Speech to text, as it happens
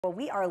Well,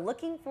 we are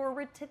looking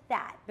forward to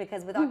that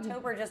because with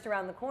October just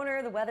around the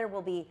corner, the weather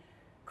will be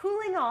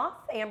cooling off.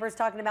 Amber's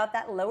talking about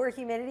that lower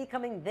humidity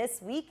coming this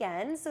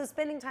weekend, so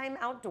spending time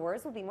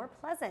outdoors will be more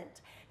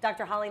pleasant.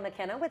 Dr. Holly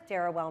McKenna with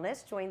Darra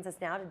Wellness joins us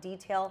now to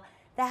detail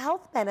the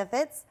health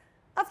benefits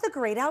of the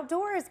great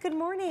outdoors. Good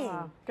morning.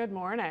 Good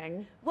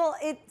morning. Well,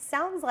 it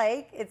sounds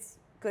like it's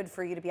good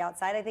for you to be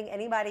outside. I think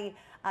anybody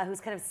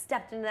who's kind of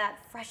stepped into that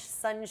fresh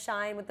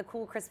sunshine with the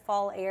cool, crisp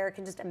fall air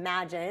can just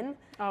imagine.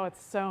 Oh,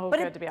 it's so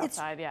good to be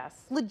outside,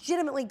 yes.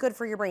 Legitimately good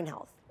for your brain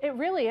health. It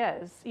really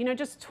is. You know,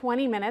 just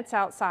 20 minutes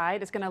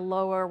outside is going to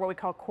lower what we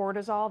call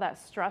cortisol, that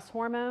stress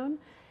hormone.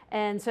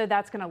 And so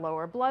that's going to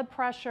lower blood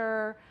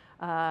pressure,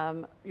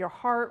 your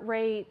heart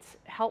rate,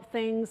 help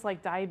things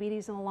like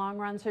diabetes in the long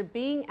run. So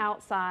being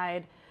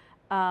outside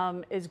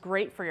is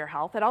great for your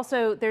health. It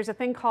also, there's a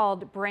thing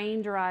called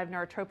brain-derived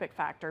neurotrophic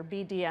factor,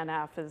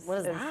 BDNF. What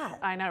is that?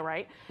 I know,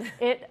 right?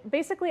 It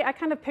basically, I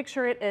kind of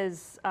picture it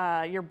as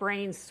your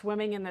brain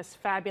swimming in this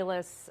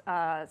fabulous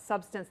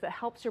substance that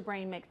helps your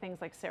brain make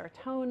things like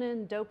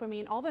serotonin,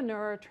 dopamine, all the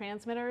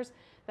neurotransmitters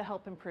that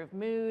help improve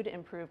mood,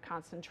 improve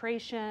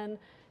concentration,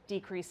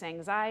 decrease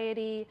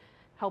anxiety,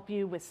 help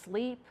you with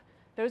sleep.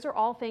 Those are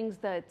all things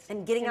that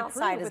and getting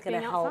outside is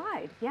going to help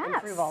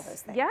improve all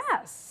those things.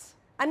 Yes.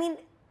 I mean,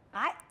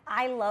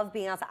 I love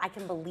being outside. I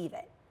can believe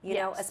it, you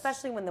know,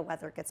 especially when the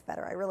weather gets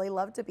better. I really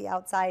love to be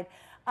outside.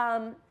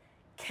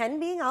 Can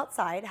being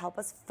outside help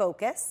us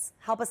focus,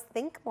 help us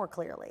think more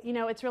clearly? You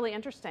know, it's really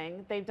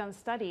interesting. They've done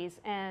studies,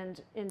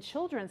 and in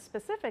children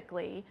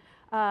specifically,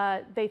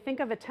 they think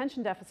of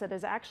attention deficit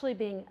as actually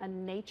being a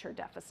nature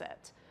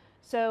deficit.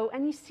 So,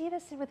 and you see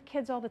this with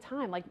kids all the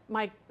time.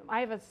 Like I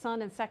have a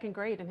son in 2nd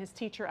grade, and his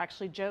teacher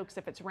actually jokes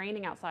if it's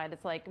raining outside,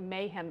 it's like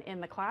mayhem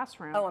in the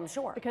classroom. Oh, I'm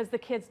sure. Because the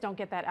kids don't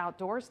get that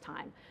outdoors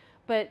time.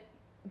 But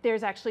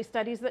there's actually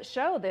studies that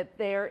show that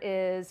there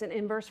is an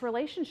inverse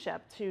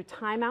relationship to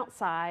time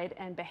outside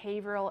and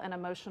behavioral and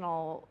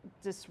emotional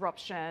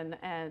disruption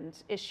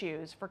and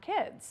issues for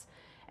kids.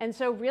 And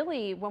so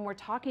really, when we're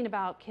talking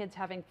about kids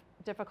having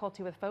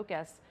difficulty with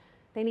focus,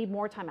 they need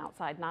more time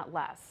outside, not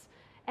less.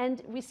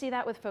 And we see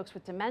that with folks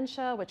with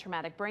dementia, with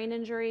traumatic brain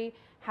injury.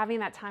 Having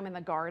that time in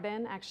the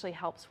garden actually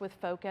helps with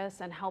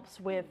focus and helps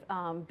with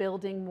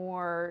building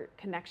more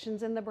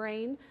connections in the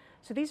brain.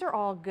 So these are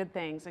all good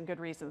things and good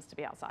reasons to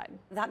be outside.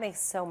 That makes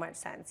so much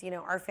sense. You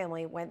know, our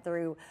family went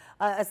through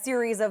a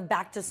series of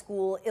back to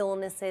school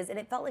illnesses, and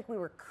it felt like we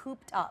were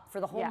cooped up for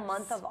the whole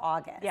month of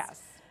August.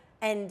 Yes.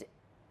 And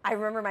I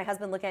remember my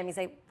husband looking at me and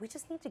saying, we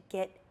just need to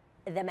get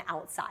them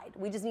outside.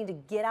 We just need to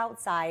get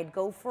outside,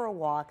 go for a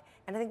walk,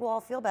 and I think we'll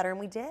all feel better, and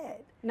we did.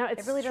 No,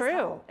 it's really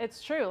true.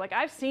 It's true. Like,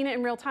 I've seen it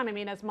in real time. I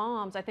mean, as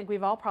moms, I think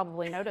we've all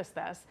probably noticed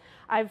this.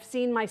 I've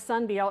seen my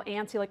son be all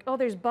antsy, like, oh,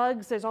 there's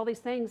bugs, there's all these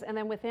things, and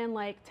then within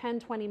like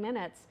 10, 20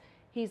 minutes,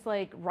 he's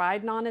like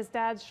riding on his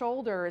dad's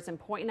shoulders and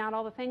pointing out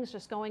all the things,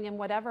 just going in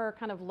whatever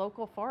kind of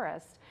local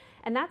forest.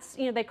 And that's,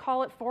 you know, they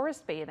call it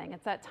forest bathing.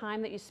 It's that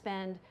time that you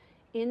spend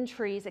in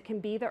trees. It can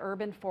be the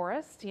urban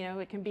forest, you know,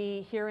 it can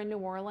be here in New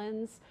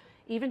Orleans,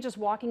 even just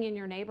walking in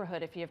your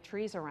neighborhood if you have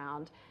trees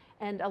around,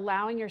 and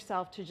allowing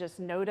yourself to just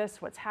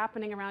notice what's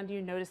happening around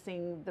you,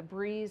 noticing the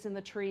breeze in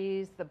the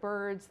trees, the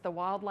birds, the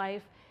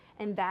wildlife,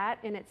 and that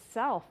in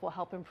itself will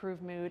help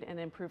improve mood and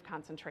improve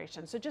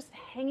concentration. So just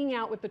hanging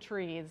out with the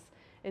trees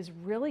is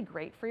really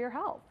great for your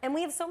health. And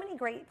we have so many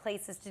great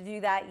places to do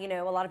that. You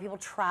know, a lot of people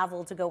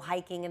travel to go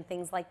hiking and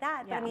things like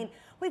that. But I mean,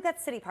 we've got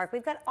City Park,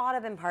 we've got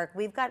Audubon Park,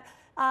 we've got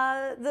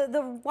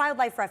the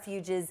wildlife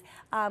refuges.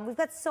 We've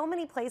got so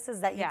many places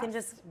that you can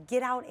just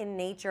get out in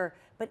nature,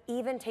 but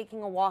even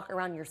taking a walk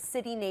around your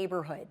city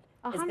neighborhood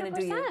is going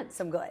to do you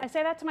some good. I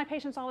say that to my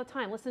patients all the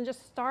time. Listen,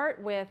 just start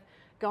with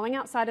going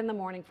outside in the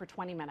morning for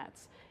 20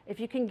 minutes. If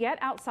you can get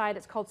outside,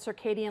 it's called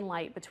circadian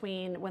light,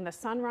 between when the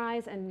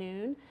sunrise and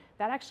noon.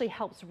 That actually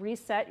helps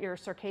reset your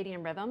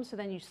circadian rhythm, so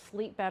then you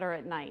sleep better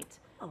at night,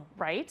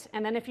 right?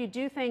 And then if you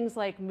do things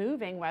like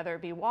moving, whether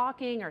it be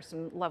walking or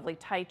some lovely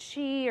Tai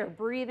Chi or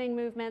breathing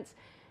movements,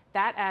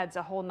 that adds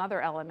a whole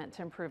nother element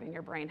to improving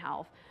your brain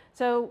health.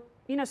 So,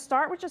 you know,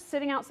 start with just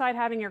sitting outside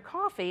having your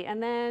coffee,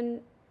 and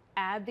then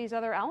add these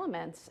other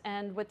elements,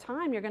 and with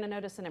time you're going to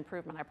notice an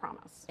improvement, I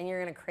promise. And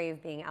you're going to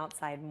crave being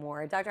outside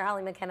more. Dr.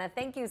 Holly McKenna,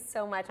 thank you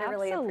so much. I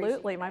really appreciate it.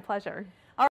 Absolutely, my pleasure.